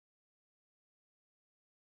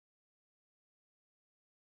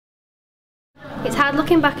hard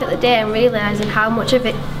looking back at the day and realising how much of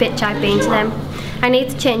a bitch I've been to them. I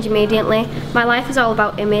need to change immediately. My life is all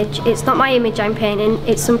about image. It's not my image I'm painting,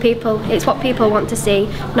 it's what people want to see,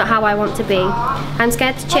 not how I want to be. I'm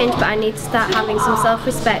scared to change, but I need to start having some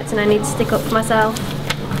self-respect, and I need to stick up for myself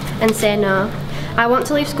and say no. I want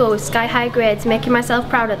to leave school with sky-high grades, making myself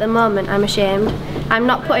proud. At the moment I'm ashamed. I'm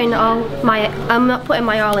not putting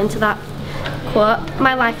my all into that. Quote,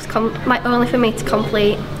 my life is only for me to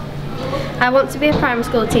complete. I want to be a primary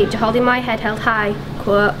school teacher, holding my head held high.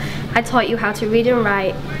 Quote, I taught you how to read and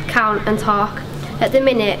write, count and talk. At the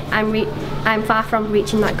minute, I'm far from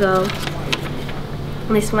reaching that goal.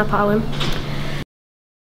 And this is my poem.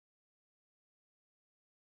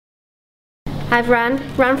 I've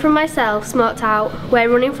ran from myself, smoked out. We're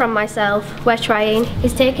running from myself, we're trying.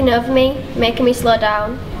 It's taking over me, making me slow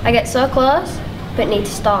down. I get so close, but need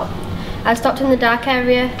to stop. I've stopped in the dark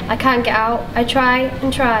area, I can't get out. I try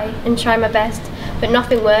and try and try my best, but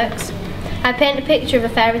nothing works. I paint a picture of a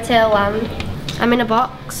fairy tale land. I'm in a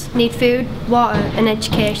box, need food, water and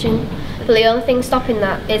education, but the only thing stopping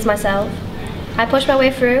that is myself. I push my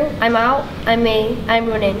way through, I'm out, I'm me, I'm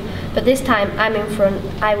running, but this time I'm in front,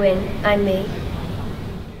 I win, I'm me.